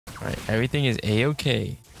right, everything is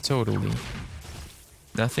a-okay. Totally.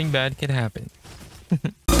 Nothing bad can happen.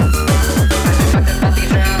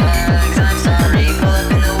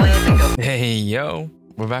 Hey, yo.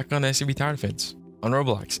 We're back on the SCP Tower defense on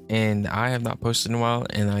Roblox. And I have not posted in a while,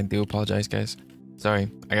 and I do apologize, guys.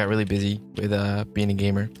 Sorry, I got really busy with being a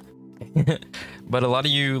gamer. But a lot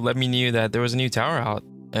of you let me know that there was a new tower out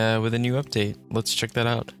with a new update. Let's check that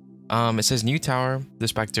out. It says new tower, the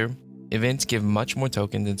Specter. Events give much more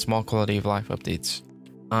tokens and small quality of life updates.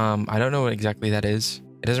 I don't know what exactly that is.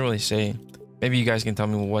 It doesn't really say. Maybe you guys can tell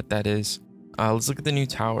me what that is. Let's look at the new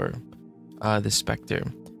tower, the Specter.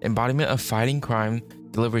 Embodiment of fighting crime,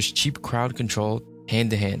 delivers cheap crowd control hand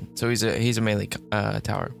to hand. So he's a melee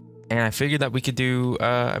tower. And I figured that we could do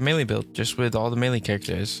a melee build just with all the melee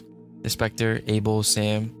characters. The Specter, Abel,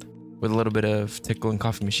 Sam, with a little bit of Tickle and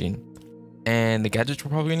Coffee Machine. And the gadgets we're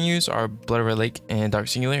probably going to use are Blood Red Lake and Dark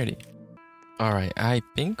Singularity. Alright, I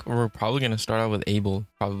think we're probably going to start out with Abel,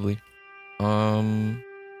 probably.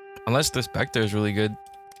 Unless the Specter is really good.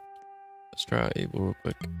 Let's try out Abel real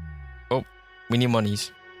quick. Oh, we need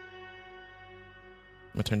monies.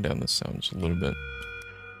 I'm going to turn down the sound just a little bit.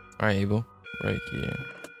 Alright, Abel. Right here.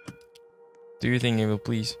 Do your thing, Abel,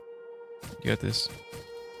 please. You got this.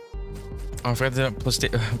 Oh, I forgot to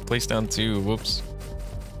place down two. Whoops.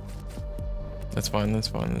 That's fine, that's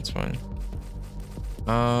fine, that's fine.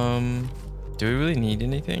 Do we really need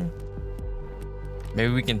anything?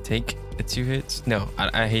 Maybe we can take the 2 hits? No,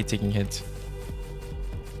 I hate taking hits.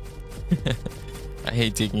 I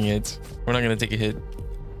hate taking hits. We're not gonna take a hit.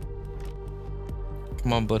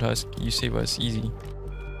 Come on, Bloodhusk. You save us. Easy.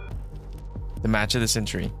 The match of the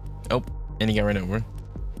century. Oh, and he got run over.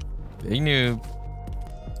 Big noob.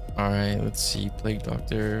 Alright, let's see. Plague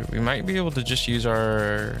Doctor. We might be able to just use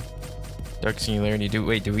our Dark Singularity.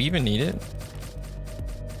 Wait, do we even need it?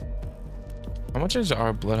 How much is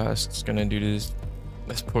our Bloodhusks gonna do to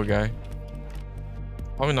this poor guy?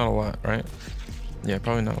 Probably not a lot, right? Yeah,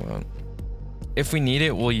 probably not a lot. If we need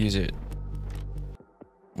it, we'll use it.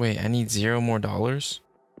 Wait, I need $0 more. Did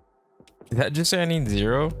that just say I need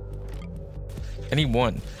 0? I need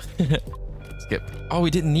 1. Skip. Oh, we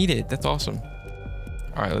didn't need it. That's awesome.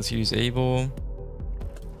 All right, let's use Abel.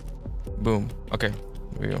 Boom. Okay,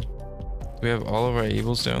 here we go. Do we have all of our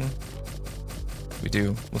Abels down? We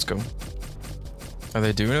do. Let's go. Are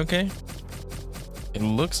they doing okay? It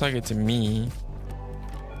looks like it to me.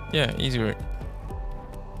 Yeah, easy work.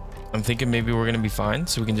 I'm thinking maybe we're gonna be fine,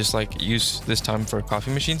 so we can just like use this time for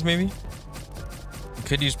coffee machines. Maybe we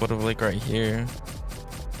could use Blood of Lake right here.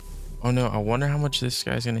 Oh no, I wonder how much this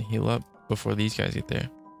guy's gonna heal up before these guys get there.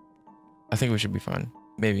 I think we should be fine.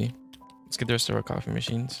 Maybe. Let's get the rest of our coffee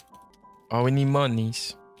machines. Oh, we need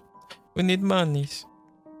monies. We need monies.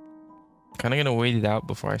 Kind of gonna wait it out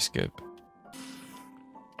before I skip.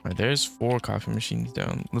 All right, there's 4 coffee machines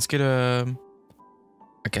down. Let's get a...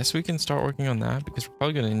 I guess we can start working on that because we're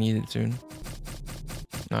probably gonna need it soon.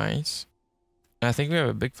 Nice. And I think we have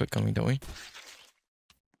a Bigfoot coming, don't we?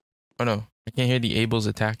 Oh no, I can't hear the Abels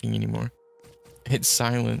attacking anymore. It's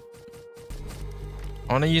silent.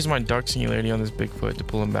 I want to use my Dark Singularity on this Bigfoot to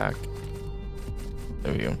pull him back.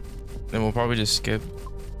 There we go. Then we'll probably just skip.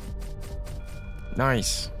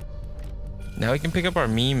 Nice. Now we can pick up our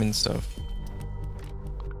meme and stuff.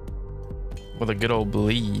 With a good old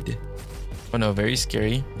bleed. Oh no, very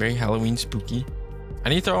scary. Very Halloween spooky. I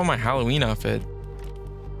need to throw on my Halloween outfit.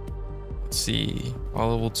 Let's see.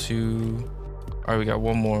 All level 2. Alright, we got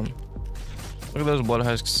 1 more. Look at those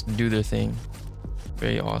Bloodhusks do their thing.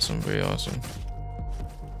 Very awesome, very awesome.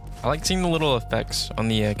 I like seeing the little effects on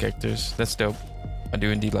the characters. That's dope. I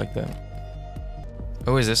do indeed like that.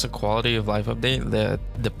 Oh, is this a quality of life update?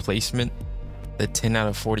 The placement, the 10 out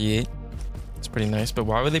of 48. It's pretty nice, but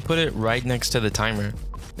why would they put it right next to the timer?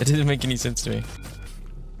 That didn't make any sense to me.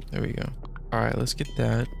 There we go. All right, let's get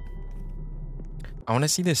that. I want to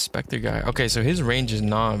see this Specter guy. Okay, so his range is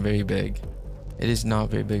not very big. It is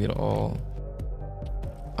not very big at all.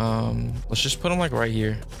 Let's just put him like right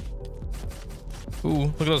here. Ooh,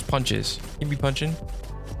 look at those punches. He be punching.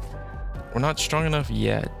 We're not strong enough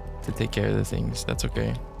yet to take care of the things. That's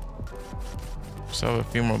okay. So a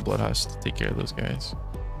few more Bloodhusks to take care of those guys.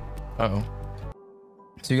 Uh-oh.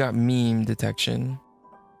 So you got meme detection.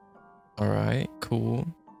 All right, cool.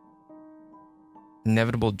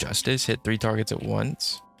 Inevitable justice. Hit 3 targets at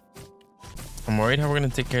once. I'm worried how we're going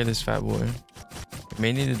to take care of this fat boy. We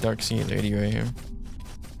may need a Dark Singularity right here.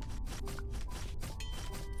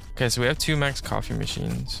 Okay, so we have 2 max coffee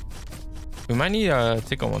machines. We might need a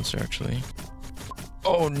Tickle Monster, actually.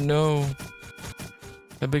 Oh, no.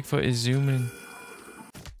 That Bigfoot is zooming.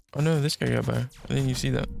 Oh, no, this guy got by. I didn't you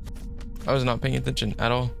see that? I was not paying attention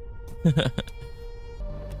at all.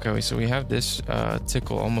 Okay, so we have this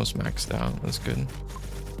tickle almost maxed out. That's good.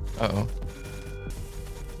 Uh-oh.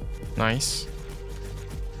 Nice.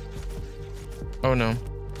 Oh no.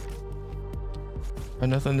 I have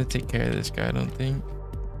nothing to take care of this guy, I don't think.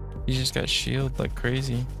 He just got shielded like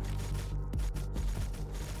crazy.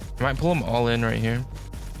 I might pull him all in right here.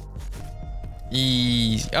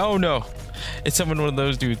 Easy. Oh no. It's someone one of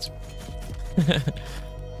those dudes.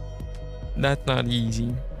 That's not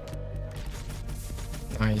easy.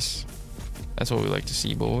 Nice. That's what we like to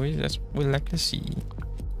see, boys. That's what we like to see.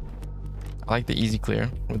 I like the easy clear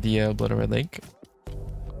with the Blood Red Lake.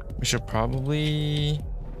 We should probably...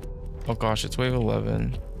 Oh gosh, it's wave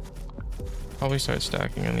 11. Probably start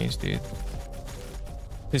stacking on these dudes.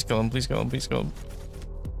 Please kill him, please kill him, please kill him.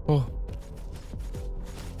 Oh.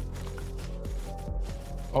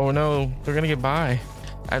 Oh no, they're gonna get by.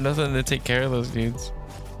 I have nothing to take care of those dudes.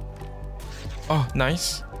 Oh,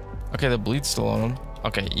 nice. Okay, the bleed's still on him.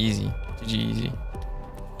 Okay, easy. GG, easy.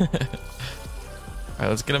 Alright,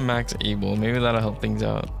 let's get a max able. Maybe that'll help things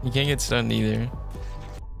out. He can't get stunned either.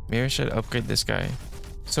 Maybe I should upgrade this guy.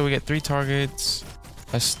 So we get 3 targets,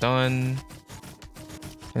 a stun,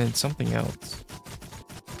 and then something else.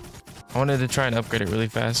 I wanted to try and upgrade it really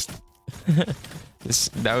fast.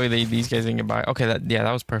 That way these guys didn't get by. Okay,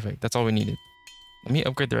 that was perfect. That's all we needed. Let me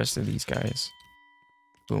upgrade the rest of these guys.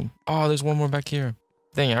 Boom. Oh, there's one more back here.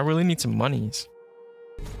 Dang, I really need some monies.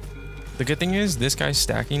 The good thing is this guy's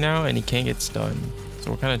stacking now and he can't get stunned.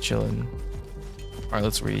 So we're kind of chilling. All right,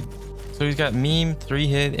 let's read. So he's got meme, 3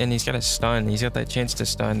 hit, and he's got a stun. He's got that chance to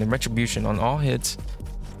stun. Then retribution on all hits.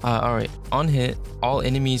 All right, on hit, all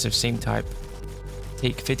enemies of same type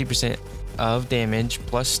take 50% of damage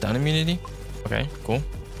plus stun immunity. Okay, cool.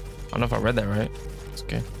 I don't know if I read that right. It's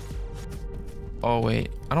okay. Oh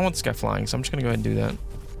wait, I don't want this guy flying, so I'm just gonna go ahead and do that.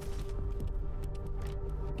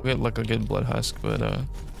 We got like a good blood husk, but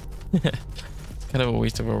it's kind of a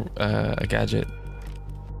waste of a gadget.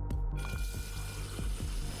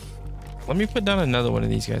 Let me put down another one of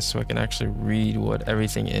these guys so I can actually read what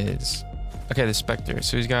everything is. Okay, the Specter.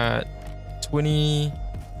 So he's got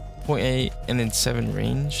 20.8 and then 7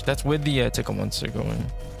 range. That's with the tickle monster going.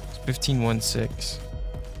 It's 15.16.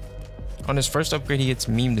 On his first upgrade, he gets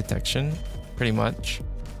meme detection, pretty much.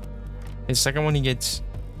 His second one, he gets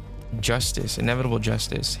justice, inevitable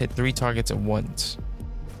justice. Hit 3 targets at once.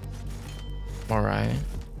 All right.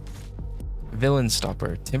 Villain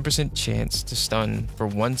stopper, 10% chance to stun for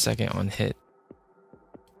 1 second on hit.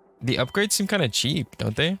 The upgrades seem kind of cheap,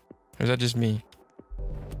 don't they? Or is that just me?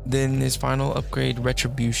 Then his final upgrade,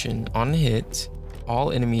 retribution. On hit,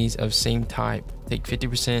 all enemies of same type take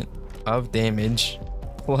 50% of damage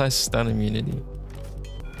plus stun immunity.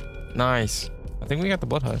 Nice. I think we got the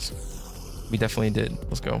blood husk. We definitely did.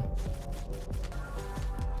 Let's go.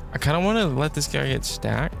 I kind of want to let this guy get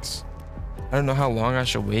stacks. I don't know how long I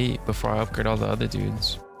should wait before I upgrade all the other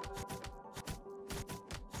dudes.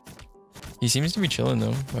 He seems to be chilling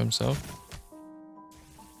though by himself.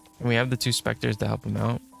 And we have the 2 Specters to help him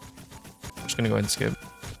out. I'm just gonna go ahead and skip.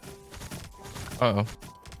 Uh-oh.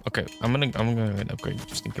 Okay, I'm gonna go ahead and upgrade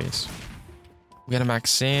just in case. We got a max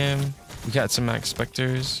Sam. We got some max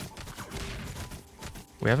Specters.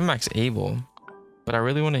 We have a max Able, but I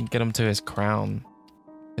really want to get him to his crown.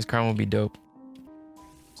 His crown will be dope.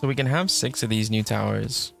 So we can have 6 of these new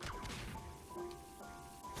towers.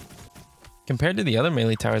 Compared to the other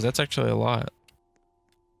melee towers, that's actually a lot.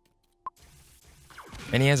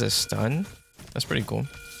 And he has a stun. That's pretty cool.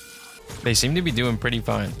 They seem to be doing pretty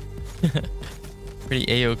fine. Pretty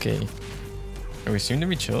a-okay. And we seem to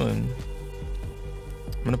be chilling.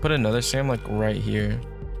 I'm gonna put another Sam like right here.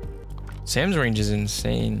 Sam's range is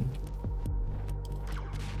insane.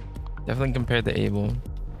 Definitely compared to Able.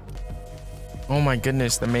 Oh my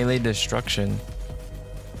goodness, the melee destruction.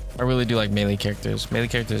 I really do like melee characters. Melee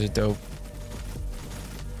characters are dope.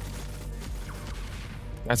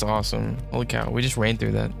 That's awesome. Holy cow, we just ran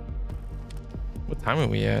through that. What time are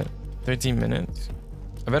we at? 13 minutes.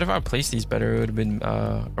 I bet if I placed these better, it would have been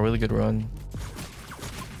a really good run.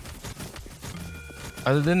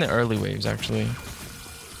 Other than the early waves, actually.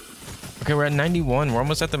 Okay, we're at 91. We're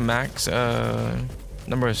almost at the max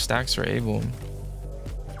number of stacks for Able.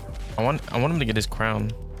 I want him to get his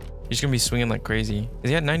crown. He's gonna be swinging like crazy. Is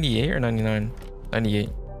he at 98 or 99? 98.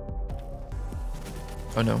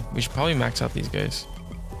 Oh no, we should probably max out these guys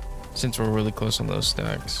since we're really close on those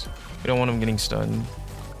stacks. We don't want him getting stunned.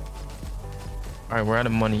 All right, we're out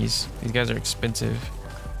of monies. These guys are expensive.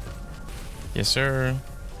 Yes, sir.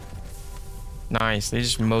 Nice. They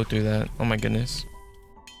just mowed through that. Oh my goodness.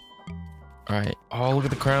 All right. Oh, look at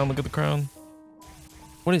the crown. Look at the crown.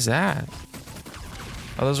 What is that?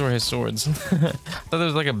 Oh, those were his swords. I thought there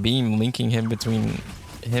was like a beam linking him between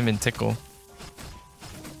him and Tickle.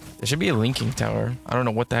 There should be a linking tower. I don't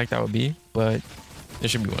know what the heck that would be, but there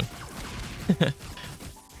should be one.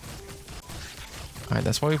 Alright,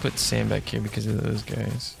 that's why we put sand back here, because of those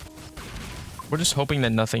guys. We're just hoping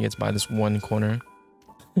that nothing gets by this one corner.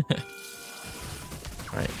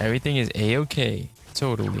 Alright, everything is a-okay.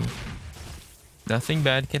 Totally. Nothing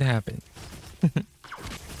bad can happen.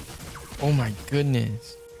 Oh my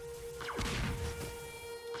goodness.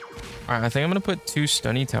 Alright, I think I'm gonna put 2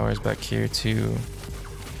 stunny towers back here too.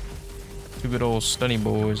 2 good old stunny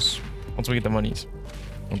boys. Once we get the monies.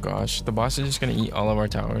 Oh gosh, the boss is just gonna eat all of our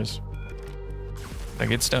towers.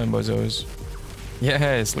 Like, it's done, bozos.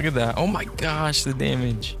 Yes, look at that. Oh my gosh, the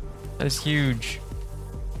damage. That is huge.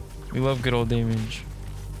 We love good old damage.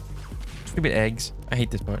 Stupid eggs. I hate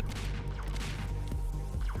this part.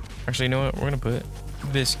 Actually, you know what? We're gonna put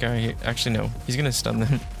this guy here. Actually, no. He's gonna stun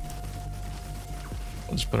them.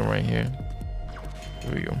 I'll just put him right here.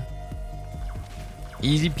 There we go.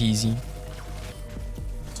 Easy peasy.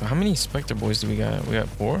 So how many Specter boys do we got? We got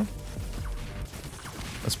 4?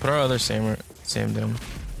 Let's put our other Sam down.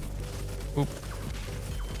 Oop.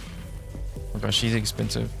 Oh gosh, she's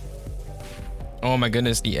expensive. Oh my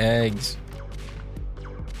goodness, the eggs.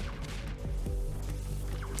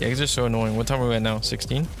 The eggs are so annoying. What time are we at now?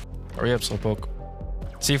 16? Hurry up, Slowpoke.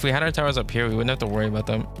 See, if we had our towers up here, we wouldn't have to worry about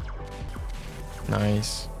them.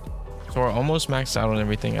 Nice. So we're almost maxed out on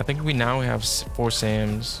everything. I think we now have 4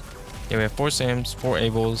 Sams. Yeah, we have 4 Sams, 4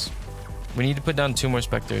 Abels. We need to put down 2 more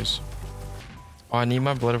Specters. Oh, I need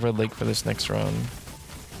my Blood of Red Lake for this next round.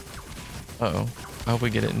 Uh-oh. I hope we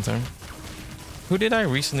get it in time. Who did I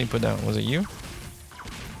recently put down? Was it you? I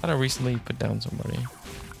thought I recently put down somebody.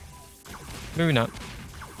 Maybe not.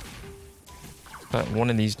 But one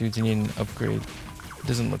of these dudes need an upgrade. It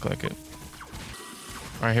doesn't look like it.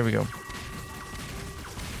 Alright, here we go.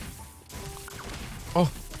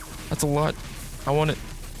 Oh, that's a lot. I want it.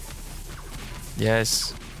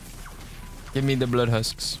 Yes. Give me the blood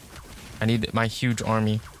husks. I need my huge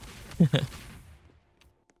army.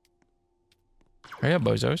 Hurry up,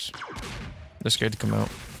 bozos. They're scared to come out.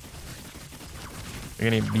 They're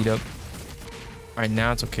gonna get beat up. Alright,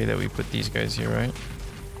 now it's okay that we put these guys here, right?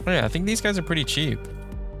 Oh yeah, I think these guys are pretty cheap.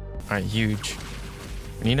 Alright, huge.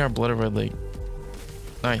 We need our Blood of Red Lake.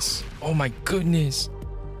 Nice. Oh my goodness.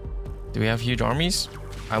 Do we have huge armies?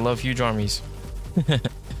 I love huge armies.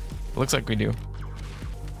 Looks like we do.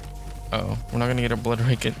 Uh-oh. We're not gonna get our Blood of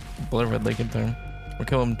Red Lake in time. We're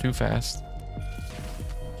killing them too fast.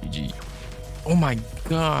 GG. Oh my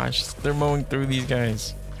gosh. They're mowing through these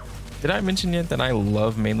guys. Did I mention yet that I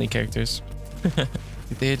love melee characters?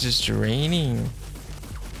 They're just draining.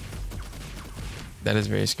 That is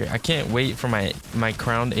very scary. I can't wait for my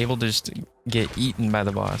crowned able to just get eaten by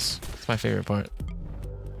the boss. It's my favorite part.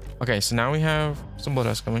 Okay, so now we have some blood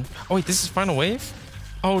husks coming. Oh wait, this is final wave?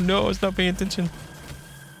 Oh no, it's not paying attention.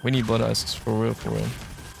 We need blood husks for real, for real.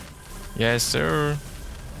 Yes, sir.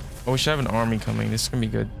 Oh, we should have an army coming. This is gonna be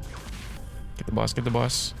good. Get the boss, get the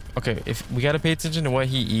boss. Okay, if we gotta pay attention to what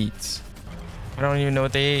he eats. I don't even know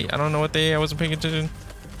what they ate. I don't know what they ate. I wasn't paying attention.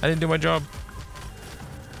 I didn't do my job.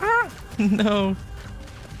 Ah, no.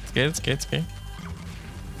 It's good, it's good, it's good.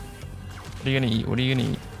 What are you gonna eat? What are you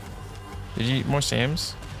gonna eat? Did you eat more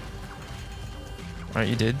Sams? Alright,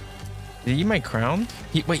 you did. Did he eat my crown?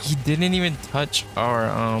 Wait, he didn't even touch our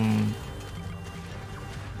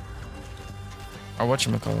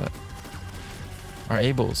whatchamacallit. Our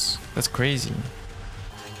Abels. That's crazy.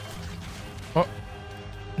 Oh,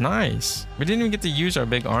 nice. We didn't even get to use our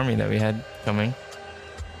big army that we had coming.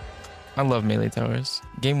 I love melee towers.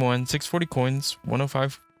 Game 1, 640 coins,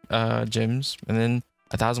 105 gems, and then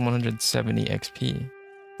 1170 XP.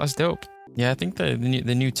 That's dope. Yeah, I think the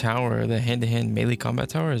new tower, the hand-to-hand melee combat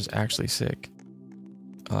tower, is actually sick.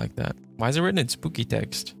 I like that. Why is it written in spooky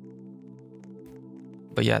text?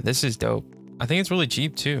 But yeah, this is dope. I think it's really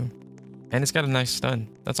cheap too. And it's got a nice stun.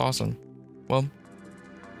 That's awesome. Well,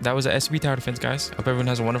 that was a SCP Tower defense, guys. Hope everyone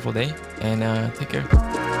has a wonderful day, and take care.